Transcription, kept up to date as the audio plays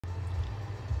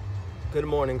Good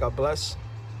morning. God bless.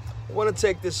 I want to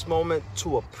take this moment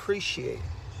to appreciate.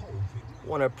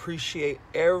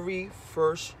 Every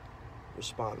first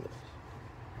responder.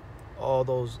 All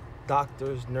those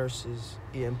doctors, nurses,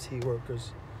 EMT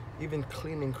workers, even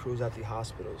cleaning crews at the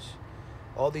hospitals.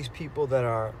 All these people that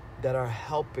are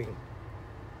helping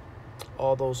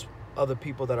all those other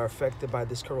people that are affected by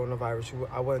this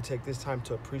coronavirus. I want to take this time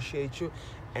to appreciate you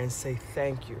and say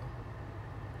thank you.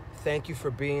 Thank you for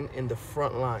being in the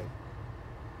front line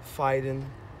fighting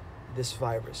this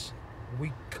virus.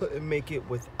 We couldn't make it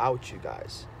without you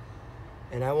guys.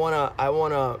 And I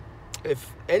wanna,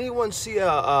 if anyone see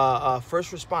a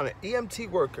first responder,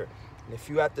 EMT worker, and if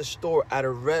you're at the store at a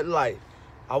red light,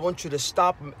 I want you to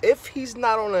stop him. If he's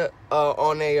not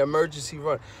on a emergency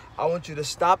run, I want you to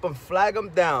stop him, flag him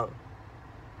down,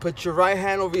 put your right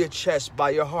hand over your chest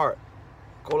by your heart,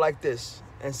 go like this,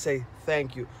 and say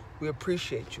thank you. We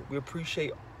appreciate you. We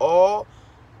appreciate all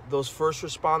those first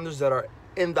responders that are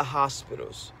in the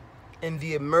hospitals, in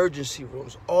the emergency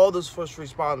rooms, all those first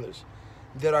responders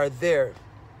that are there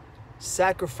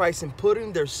sacrificing,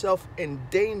 putting themselves in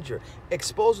danger,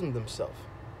 exposing themselves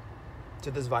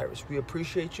to this virus. We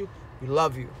appreciate you, we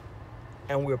love you,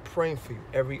 and we're praying for you.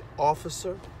 Every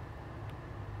officer,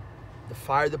 the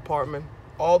fire department,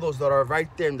 all those that are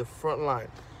right there in the front line.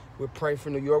 We're praying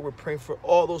for New York, we're praying for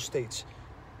all those states.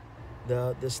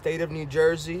 The state of New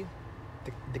Jersey,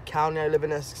 the county I live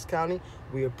in, Essex County,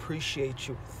 we appreciate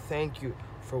you. Thank you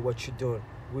for what you're doing.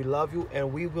 We love you,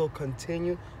 and we will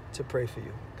continue to pray for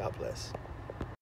you. God bless.